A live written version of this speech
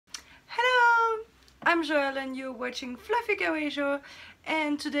I'm Joelle and you're watching FluffyKawaiiJo,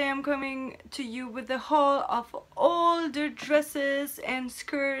 and today I'm coming to you with the haul of all the dresses and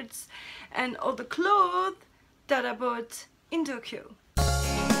skirts and all the clothes that I bought in Tokyo.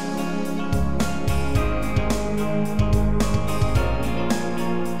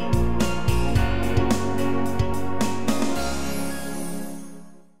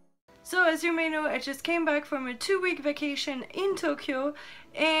 So as you may know, I just came back from a 2-week vacation in Tokyo,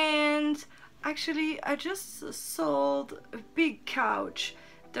 and actually I just sold a big couch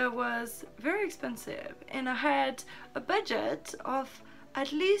that was very expensive, and I had a budget of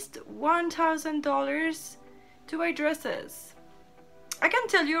at least $1,000 to buy dresses. I can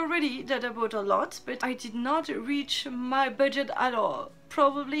tell you already that I bought a lot, but I did not reach my budget at all.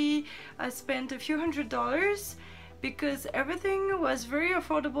 Probably I spent a few $100s because everything was very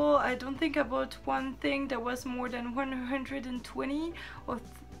affordable. I don't think I bought one thing that was more than 120 or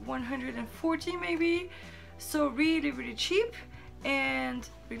 140 maybe. So really cheap and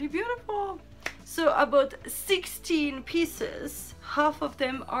really beautiful. So I bought 16 pieces. Half of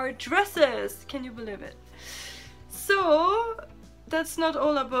them are dresses. Can you believe it? So that's not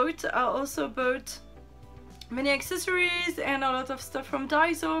all I bought. I also bought many accessories and a lot of stuff from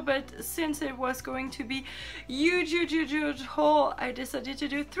Daiso, but since it was going to be huge haul, I decided to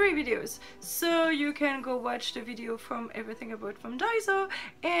do 3 videos. So you can go watch the video from everything I bought from Daiso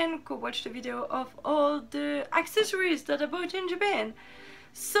and go watch the video of all the accessories that I bought in Japan.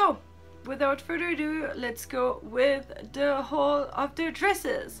 So without further ado, let's go with the haul of the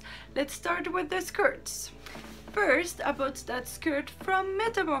dresses. Let's start with the skirts. First, I bought that skirt from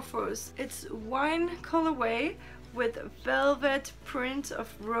Metamorphose. It's wine colorway with velvet print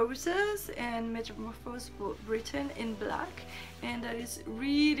of roses and Metamorphose written in black, and that is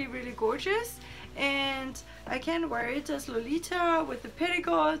really gorgeous. And I can wear it as Lolita with the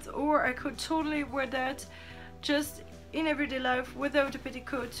petticoat, or I could totally wear that just in everyday life without a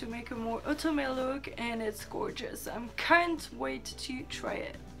petticoat to make a more autumn look, and it's gorgeous. I can't wait to try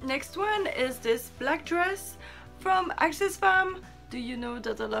it. Next one is this black dress from Femme. Do you know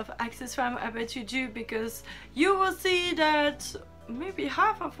that I love Femme? I bet you do, because you will see that maybe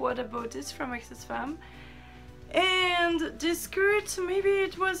half of what I bought is from Femme. And this skirt, maybe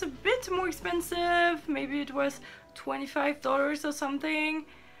it was a bit more expensive, maybe it was $25 or something,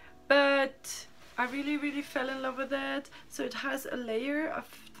 but I really fell in love with it. So it has a layer of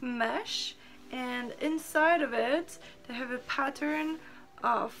mesh, and inside of it they have a pattern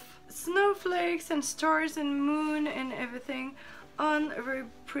of snowflakes and stars and moon and everything on a very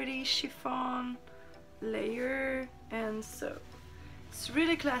pretty chiffon layer, and so it's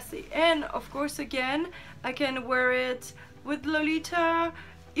really classy. And of course, again, I can wear it with Lolita,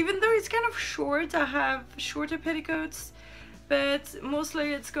 even though it's kind of short. I have shorter petticoats, but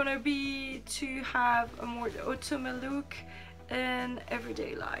mostly it's gonna be to have a more autumn look in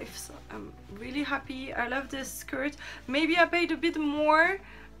everyday life. So I'm really happy. I love this skirt. Maybe I paid a bit more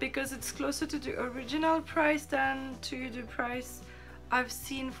because it's closer to the original price than to the price I've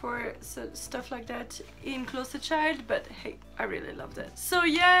seen for stuff like that in Closet Child, but hey, I really loved it. So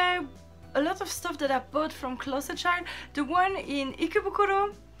yeah, a lot of stuff that I bought from Closet Child. The one in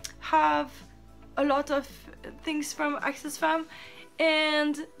Ikebukuro have a lot of things from Femme,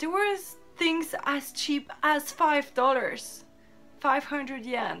 and there were things as cheap as $5, 500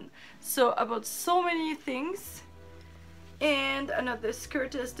 yen. So I bought so many things. And another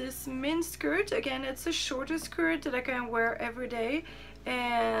skirt is this min skirt. Again, it's a shorter skirt that I can wear every day,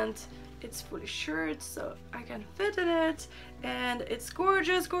 and it's fully short, so I can fit in it, and it's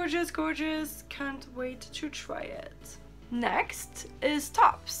gorgeous. Can't wait to try it. Next is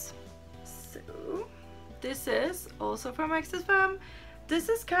tops. So this is also from Femme. This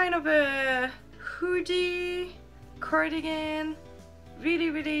is kind of a hoodie cardigan,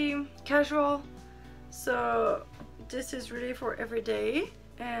 really casual. So this is really for every day,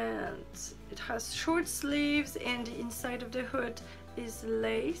 and it has short sleeves, and the inside of the hood is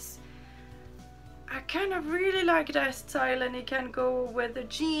lace. I kind of really like that style, and it can go with the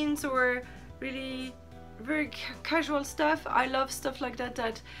jeans or really very casual stuff. I love stuff like that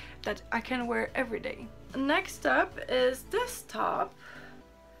that I can wear every day. Next up is this top,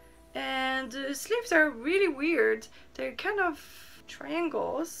 and the sleeves are really weird. They're kind of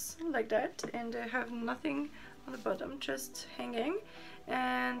triangles like that, and they have nothing on the bottom, just hanging,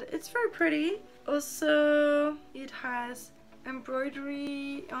 and it's very pretty. Also, it has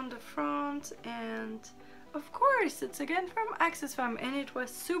embroidery on the front, and of course it's again from Femme, and it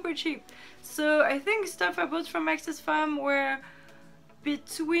was super cheap. So I think stuff I bought from Femme were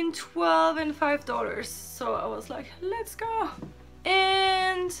between $12 and $5, so I was like, let's go.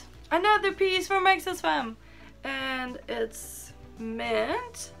 And I another piece from Femme, and it's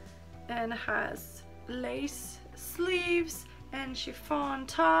mint and has lace sleeves and chiffon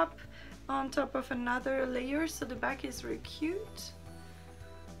top on top of another layer, so the back is very cute.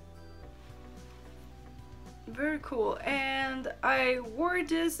 Very cool. And I wore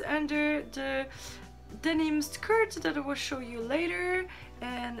this under the denim skirt that I will show you later,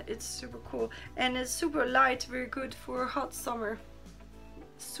 and it's super cool and it's super light, very good for hot summer.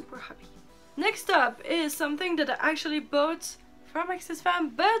 Super happy. Next up is something that I actually bought from Femme,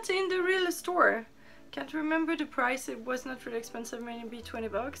 but in the real store. Can't remember the price, it was not really expensive, maybe 20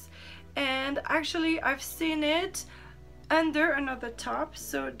 bucks. And actually I've seen it under another top,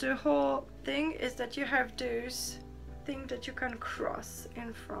 so the whole thing is that you have those things that you can cross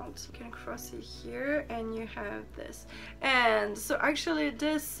in front. You can cross it here and you have this. And so actually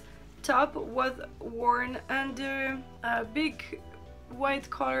this top was worn under a big white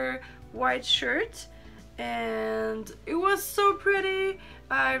collar white shirt, and it was so pretty.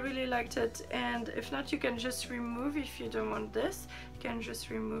 I really liked it. And if not, you can just remove, if you don't want this, you can just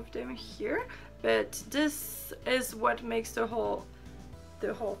remove them here. But this is what makes the whole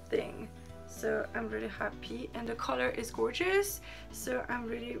thing. So I'm really happy, and the color is gorgeous, so I'm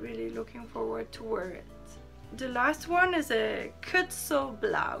really looking forward to wear it. The last one is a cut sew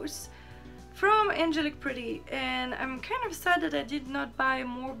blouse from Angelic Pretty, and I'm kind of sad that I did not buy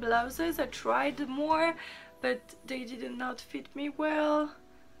more blouses. I tried more, but they did not fit me well.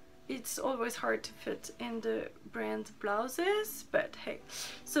 It's always hard to fit in the brand blouses, but hey.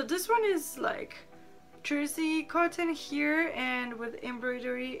 So this one is like jersey cotton here and with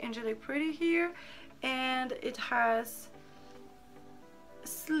embroidery Angelic Pretty here, and it has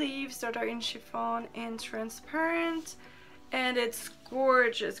sleeves that are in chiffon and transparent, and it's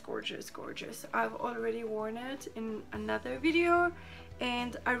gorgeous, gorgeous, gorgeous. I've already worn it in another video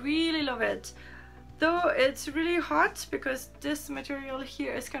and I really love it. Though it's really hot because this material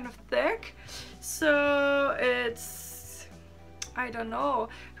here is kind of thick, so it's, I don't know,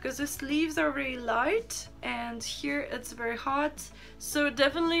 because the sleeves are very light and here it's very hot. So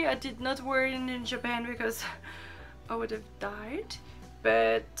definitely I did not wear it in Japan because I would have died.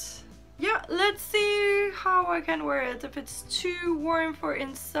 But yeah, let's see how I can wear it, if it's too warm for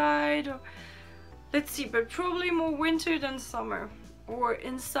inside, or let's see, but probably more winter than summer, or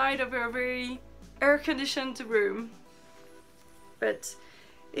inside of a very air-conditioned room. But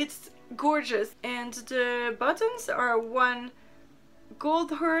it's gorgeous, and the buttons are one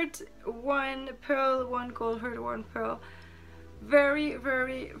gold heart, one pearl, one gold heart, one pearl. Very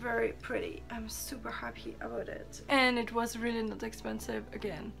pretty. I'm super happy about it, and it was really not expensive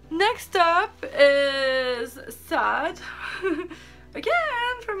again. Next up is Sad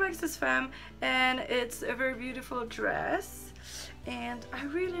again from Femme, and it's a very beautiful dress, and I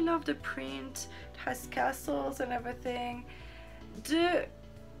really love the print. It has castles and everything. The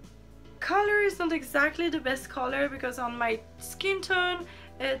color is not exactly the best color because on my skin tone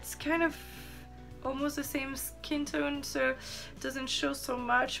it's kind of almost the same skin tone, so it doesn't show so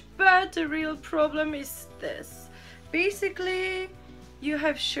much. But the real problem is this. Basically you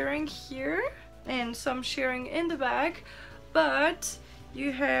have shirring here and some shirring in the back, but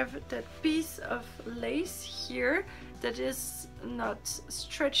you have that piece of lace here that is not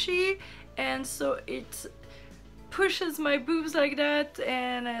stretchy, and so it pushes my boobs like that,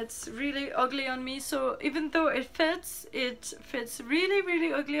 and it's really ugly on me. So even though it fits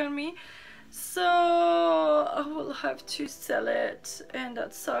really ugly on me. So I will have to sell it, and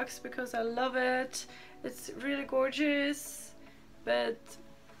that sucks because I love it. It's really gorgeous, but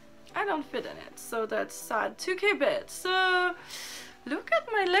I don't fit in it, so that's sad to keep it. So look at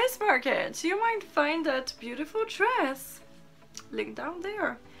my lace market. You might find that beautiful dress. Link down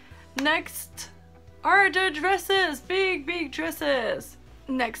there. Next are the dresses, big dresses.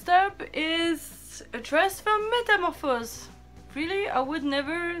 Next up is a dress from Metamorphose. Really, I would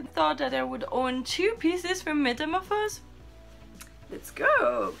never thought that I would own two pieces from Metamorphose. Let's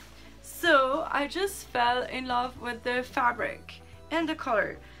go. So I just fell in love with the fabric and the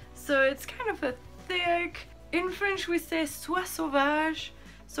color. So it's kind of a thick, in French we say soie sauvage,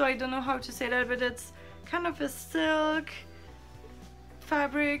 so I don't know how to say that, but it's kind of a silk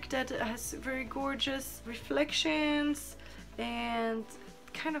fabric that has very gorgeous reflections and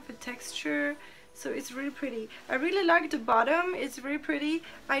kind of a texture. So it's really pretty. I really like the bottom, it's very pretty.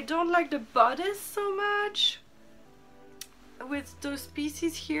 I don't like the bodice so much with those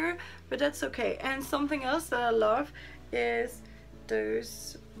pieces here, but that's okay. And something else that I love is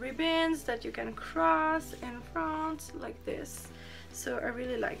those ribbons that you can cross in front like this. So I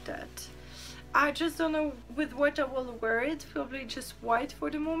really like that. I just don't know with what I will wear it. Probably just white for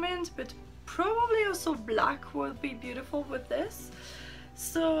the moment, but probably also black will be beautiful with this.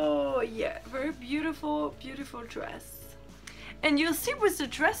 So yeah, very beautiful, beautiful dress. And you'll see with the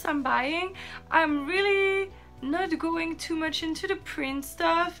dress I'm buying, I'm really not going too much into the print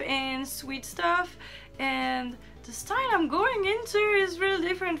stuff and sweet stuff, and the style I'm going into is really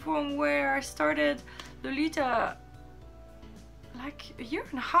different from where I started Lolita. Like a year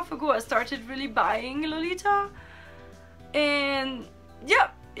and a half ago I started really buying Lolita, and yeah,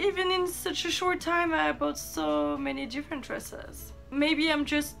 even in such a short time I bought so many different dresses. Maybe I'm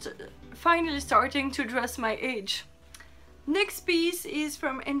just finally starting to dress my age. Next piece is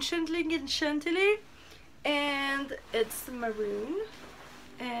from Angelic, and it's maroon,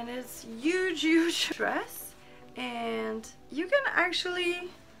 and it's huge dress, and you can actually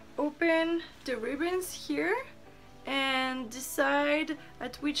open the ribbons here and decide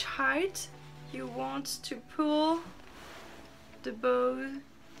at which height you want to pull the bow,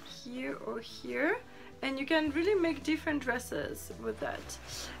 here or here, and you can really make different dresses with that.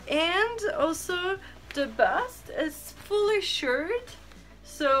 And also the bust is fully shirred,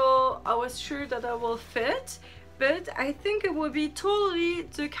 so I was sure that I will fit, but I think it will be totally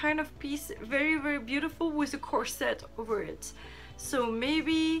the kind of piece very beautiful with a corset over it. So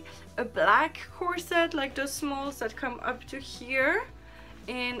maybe a black corset like those smalls that come up to here,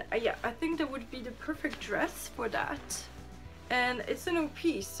 and yeah, I think that would be the perfect dress for that. And it's a new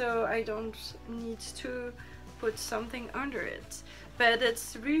piece, so I don't need to put something under it, but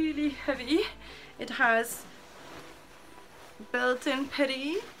it's really heavy. It has built-in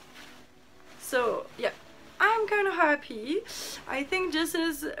petty, so yeah, I'm kind of happy. I think this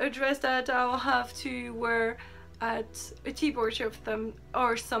is a dress that I'll have to wear at a tea party of them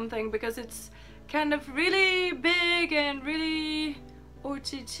or something, because it's kind of really big and really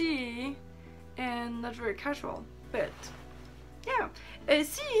OTT and not very casual. But yeah,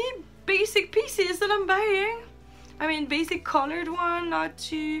 see, basic pieces that I'm buying. I mean, basic colored one, not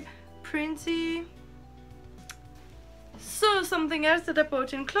too printy. So something else that I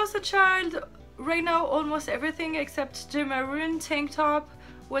bought in Closet Child. Right now almost everything except the maroon tank top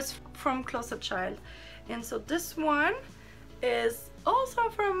was from Closet Child. And so this one is also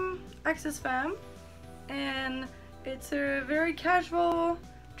from Femme, and it's a very casual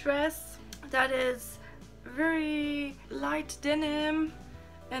dress that is very light denim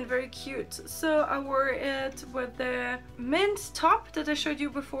and very cute. So I wore it with the mint top that I showed you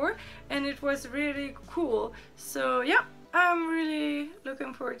before, and it was really cool. So yeah, I'm really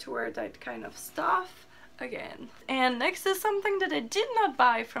looking forward to wear that kind of stuff again. And next is something that I did not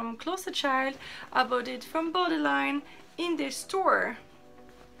buy from Closet Child. I bought it from Borderline in their store.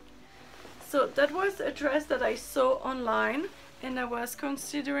 So that was a dress that I saw online, and I was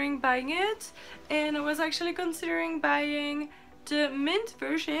considering buying it, and I was actually considering buying the mint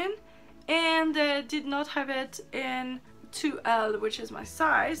version, and did not have it in 2L, which is my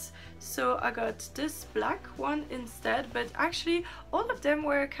size, so I got this black one instead. But actually all of them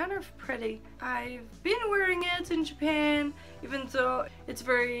were kind of pretty. I've been wearing it in Japan, even though it's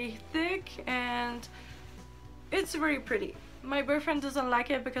very thick and it's very pretty. My boyfriend doesn't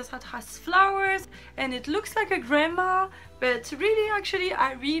like it because it has flowers and it looks like a grandma, but really actually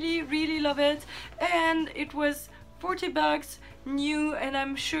I really love it, and it was 40 bucks new, and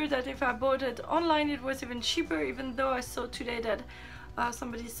I'm sure that if I bought it online it was even cheaper, even though I saw today that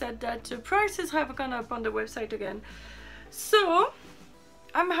somebody said that the prices have gone up on the website again. So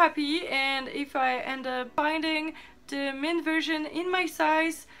I'm happy, and if I end up finding the mint version in my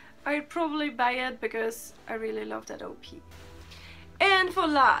size, I'd probably buy it because I really love that OP. And for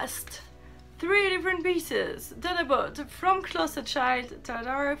last, 3 different pieces that I bought from Closet Child that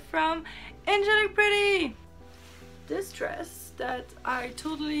are from Angelic Pretty. This dress that I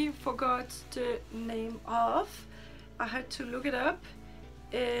totally forgot the name of, I had to look it up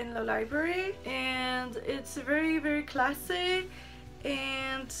in the library, and it's very classy,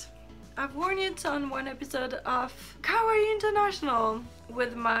 and I've worn it on one episode of Kawaii International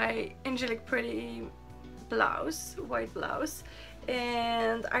with my Angelic Pretty blouse, white blouse,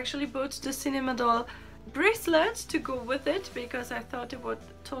 and actually bought the cinema doll bracelet to go with it because I thought it would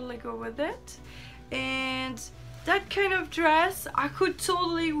totally go with it. And that kind of dress I could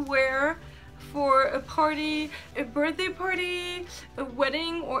totally wear for a party, a birthday party, a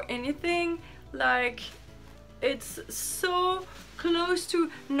wedding, or anything. Like, it's so close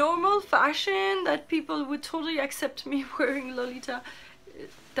to normal fashion that people would totally accept me wearing Lolita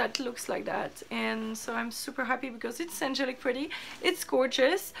that looks like that, and so I'm super happy because it's Angelic Pretty, it's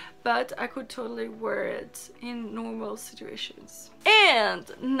gorgeous, but I could totally wear it in normal situations. And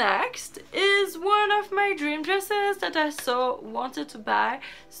next is one of my dream dresses that I wanted to buy,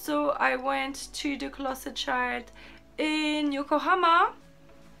 so I went to the Closet Child in Yokohama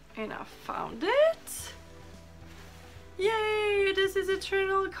and I found it. Yay, this is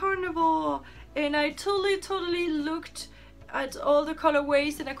Eternal Carnival, and I totally looked at all the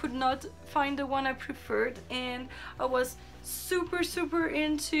colorways and I could not find the one I preferred, and I was super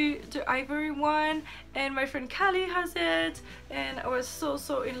into the ivory one, and my friend Callie has it and I was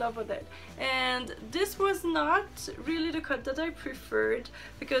so in love with it. And this was not really the cut that I preferred,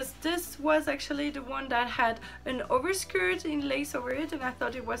 because this was actually the one that had an overskirt in lace over it, and I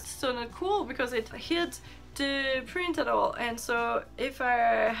thought it was so not cool because it hid the print at all, and so if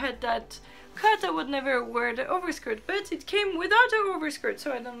I had that cut I would never wear the overskirt, but it came without the overskirt,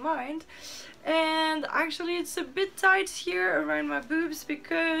 so I don't mind. And actually it's a bit tight here around my boobs,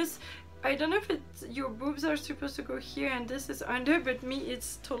 because I don't know if your boobs are supposed to go here and this is under, but me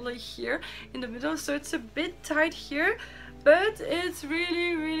it's totally here in the middle, so it's a bit tight here, but it's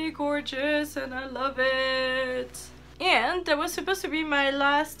really gorgeous and I love it. And that was supposed to be my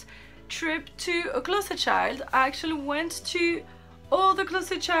last trip to a Closet Child. I actually went to all the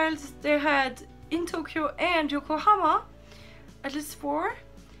Closet Childs they had in Tokyo and Yokohama, at least 4.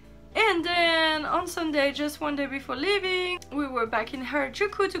 And then on Sunday, just one day before leaving, we were back in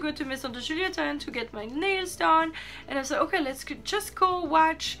Harajuku to go to Maison de Juliette to get my nails done. And I said, okay, let's just go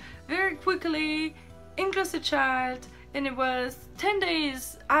watch very quickly in Closet Child. And it was 10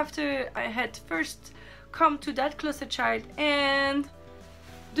 days after I had first come to that Closet Child, and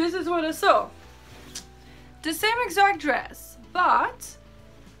this is what I saw. The same exact dress, but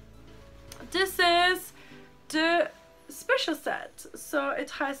this is the special set, so it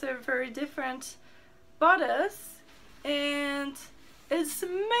has a very different bodice and it's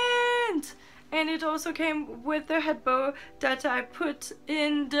mint, and it also came with the head bow that I put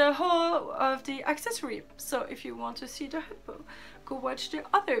in the hole of the accessory. So if you want to see the head bow, go watch the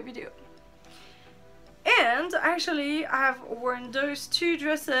other video. And actually I've worn those 2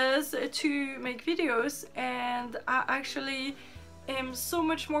 dresses to make videos, and I actually am so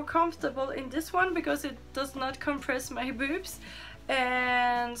much more comfortable in this one because it does not compress my boobs,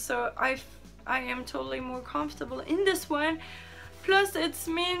 and so I am totally more comfortable in this one. Plus it's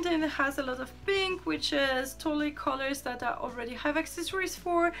mint and it has a lot of pink, which is totally colors that I already have accessories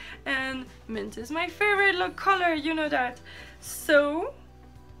for, and mint is my favorite color, you know that. So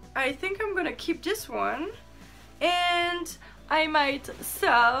I think I'm gonna keep this one, and I might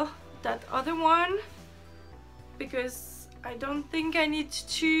sell that other one because I don't think I need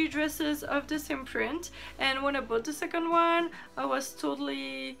 2 dresses of the same print. And when I bought the second one, I was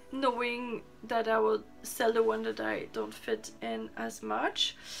totally knowing that I would sell the one that I don't fit in as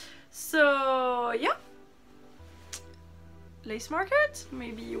much. So yeah, lace market,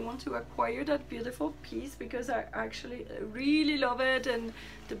 maybe you want to acquire that beautiful piece because I actually really love it, and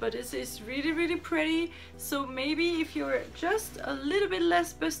the bodice is really pretty. So maybe if you're just a little bit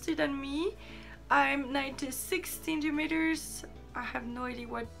less busty than me, I'm 96 centimeters. I have no idea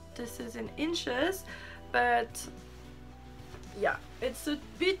what this is in inches, but yeah, it's a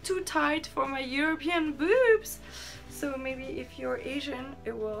bit too tight for my European boobs. So maybe if you're Asian,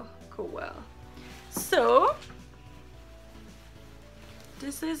 it will go well. So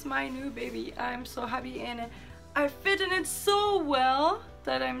this is my new baby. I'm so happy, and I fit in it so well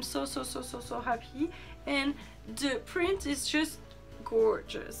that I'm so happy. And the print is just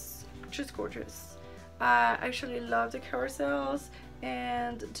gorgeous. Just gorgeous. I actually love the carousels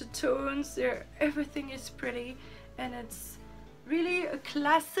and the tones. Everything is pretty, and it's really a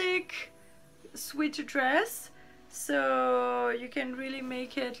classic sweet dress, so you can really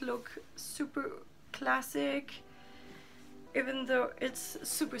make it look super classic even though it's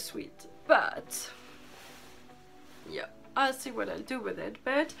super sweet. But yeah, I'll see what I'll do with it,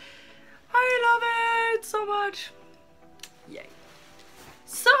 but I love it so much. Yay.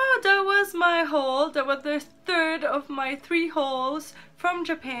 So that was my haul. That was the 3rd of my 3 hauls from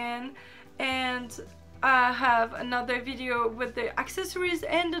Japan, and I have another video with the accessories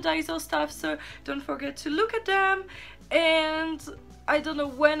and the Daiso stuff, so don't forget to look at them. And I don't know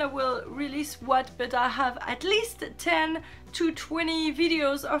when I will release what, but I have at least 10 to 20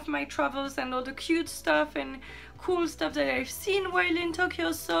 videos of my travels and all the cute stuff and cool stuff that I've seen while in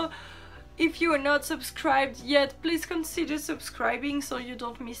Tokyo. So if you are not subscribed yet, please consider subscribing so you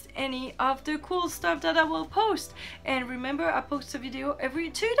don't miss any of the cool stuff that I will post. And remember, I post a video every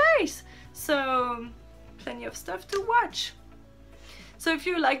 2 days, so plenty of stuff to watch. So if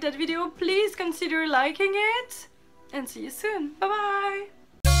you liked that video, please consider liking it, and see you soon. Bye bye!